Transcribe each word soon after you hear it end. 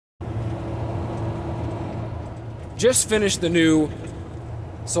just finished the new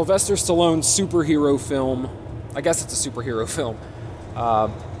Sylvester Stallone superhero film. I guess it's a superhero film.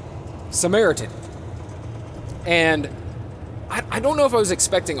 Samaritan. And I don't know if I was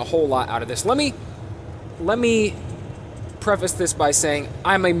expecting a whole lot out of this. Let me preface this by saying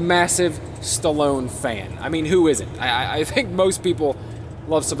I'm a massive Stallone fan. I mean, who isn't? I think most people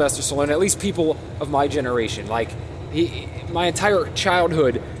love Sylvester Stallone, at least people of my generation. Like, my entire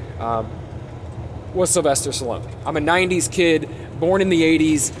childhood was Sylvester Stallone. I'm a 90s kid, born in the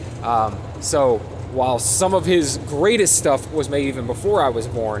 80s, so while some of his greatest stuff was made even before I was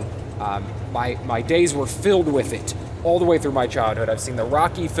born, my days were filled with it all the way through my childhood. I've seen the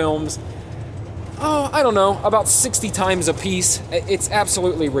Rocky films, I don't know, about 60 times a piece. It's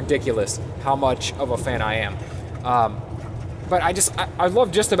absolutely ridiculous how much of a fan I am. But I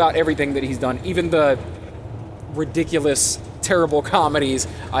love just about everything that he's done, even the ridiculous, terrible comedies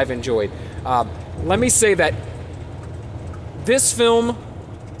I've enjoyed. Let me say that this film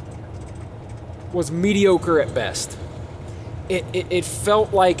was mediocre at best. It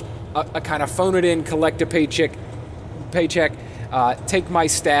felt like a kind of phone it in, collect a paycheck, take my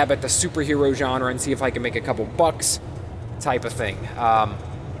stab at the superhero genre and see if I can make a couple bucks type of thing.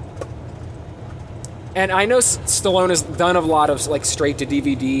 And I know Stallone has done a lot of like straight to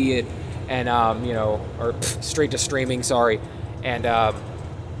DVD and or straight to streaming, sorry, and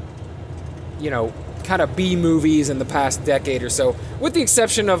kind of B movies in the past decade or so, with the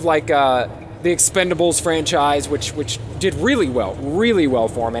exception of like the Expendables franchise, which did really well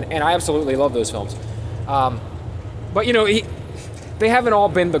for him, and I absolutely love those films. But they haven't all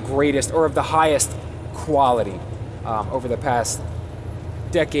been the greatest or of the highest quality over the past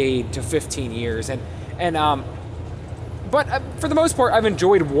decade to 15 years, but for the most part, I've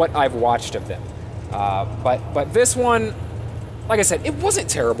enjoyed what I've watched of them. But this one, like I said, it wasn't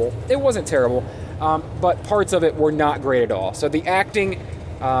terrible. But parts of it were not great at all. So the acting,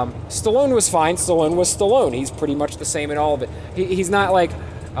 Stallone was fine. Stallone was Stallone. He's pretty much the same in all of it. He's not like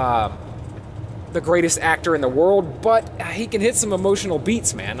the greatest actor in the world, but he can hit some emotional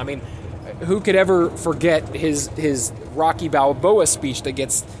beats, man. I mean, who could ever forget his Rocky Balboa speech that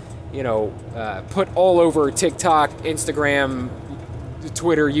gets, put all over TikTok, Instagram,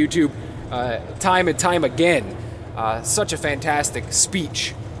 Twitter, YouTube, time and time again. Such a fantastic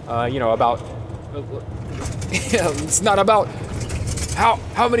speech, about... it's not about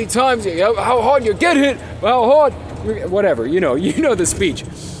how many times, how hard you get hit, how hard, whatever, you know the speech.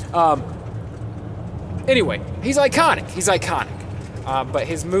 Anyway, he's iconic. But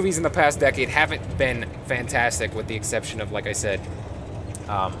his movies in the past decade haven't been fantastic, with the exception of, like I said,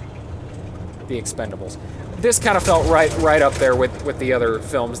 the Expendables. This kind of felt right up there with the other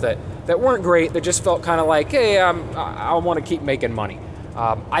films that weren't great, that just felt kind of like, hey, I want to keep making money.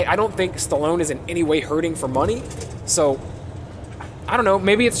 I don't think Stallone is in any way hurting for money, so I don't know,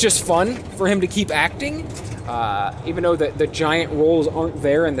 maybe it's just fun for him to keep acting, even though the giant roles aren't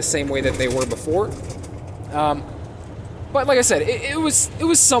there in the same way that they were before. But like I said, it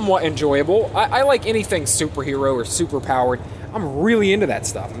was somewhat enjoyable. I like anything superhero or superpowered. I'm really into that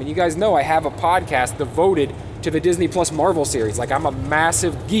stuff. I mean, you guys know I have a podcast devoted to the Disney Plus Marvel series. Like, I'm a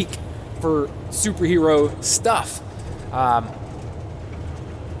massive geek for superhero stuff.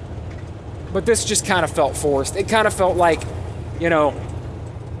 But this just kind of felt forced. It kind of felt like, I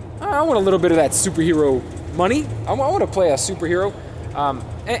want a little bit of that superhero money. I want to play a superhero.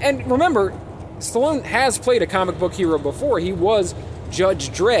 And remember, Stallone has played a comic book hero before. He was Judge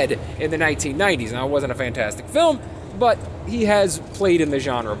Dredd in the 1990s. Now, it wasn't a fantastic film, but he has played in the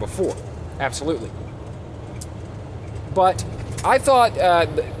genre before. Absolutely. But I thought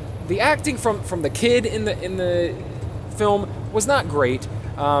the acting from the kid in the film was not great.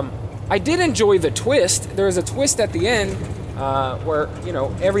 I did enjoy the twist. There is a twist at the end where,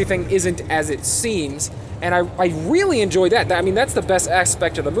 everything isn't as it seems. And I really enjoyed that. I mean, that's the best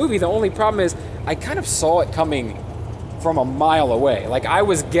aspect of the movie. The only problem is I kind of saw it coming from a mile away. Like, I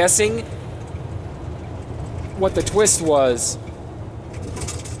was guessing what the twist was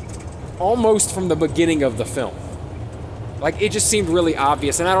almost from the beginning of the film. Like, it just seemed really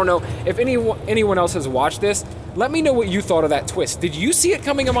obvious. And I don't know if anyone else has watched this. Let me know what you thought of that twist. Did you see it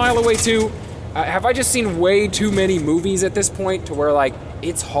coming a mile away too? Have I just seen way too many movies at this point to where, like,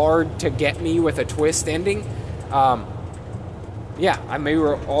 it's hard to get me with a twist ending? Maybe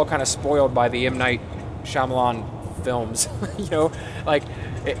we're all kind of spoiled by the M. Night Shyamalan films. Like,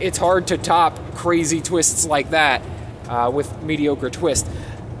 it's hard to top crazy twists like that with mediocre twist.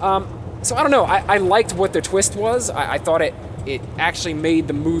 So I don't know. I liked what the twist was. I thought it actually made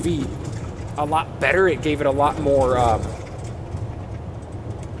the movie a lot better. It gave it a lot more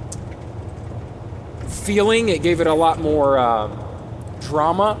feeling. It gave it a lot more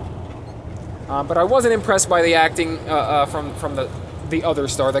drama. But I wasn't impressed by the acting from the other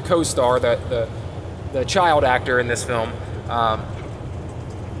star, the co-star, the child actor in this film.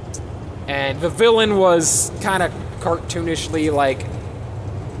 And the villain was kind of cartoonishly like,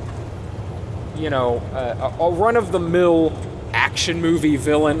 a run-of-the-mill action movie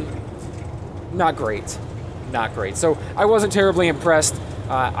villain. Not great. So I wasn't terribly impressed.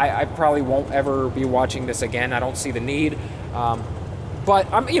 I probably won't ever be watching this again. I don't see the need. But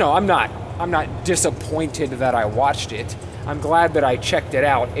I'm not disappointed that I watched it. I'm glad that I checked it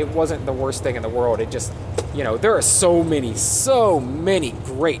out. It wasn't the worst thing in the world. It just, there are so many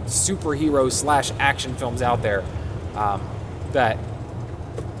great superhero / action films out there that,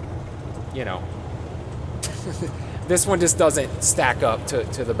 this one just doesn't stack up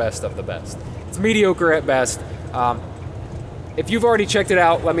to the best of the best. It's mediocre at best. If you've already checked it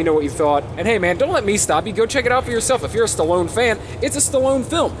out, let me know what you thought. And hey, man, don't let me stop you. Go check it out for yourself. If you're a Stallone fan, it's a Stallone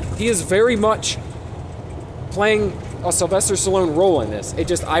film. He is very much playing a Sylvester Stallone role in this.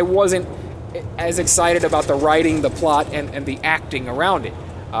 I wasn't as excited about the writing, the plot, and the acting around it.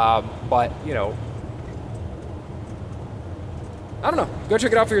 But, I don't know. Go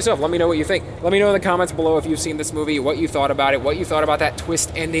check it out for yourself. Let me know what you think. Let me know in the comments below if you've seen this movie, what you thought about it, what you thought about that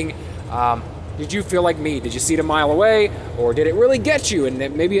twist ending. Did you feel like me? Did you see it a mile away? Or did it really get you? And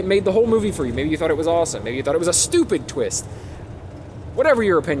maybe it made the whole movie for you. Maybe you thought it was awesome. Maybe you thought it was a stupid twist. Whatever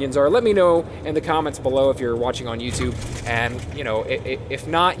your opinions are, let me know in the comments below if you're watching on YouTube. And, if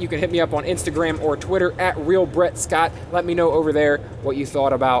not, you can hit me up on Instagram or Twitter at RealBrettScott. Let me know over there what you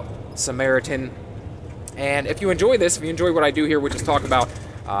thought about Samaritan. And if you enjoy this, if you enjoy what I do here, which is talk about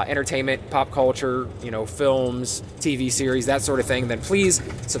entertainment, pop culture, films, TV series, that sort of thing, then please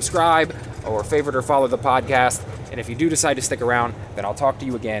subscribe or favorite or follow the podcast. And if you do decide to stick around, then I'll talk to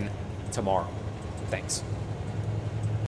you again tomorrow. Thanks.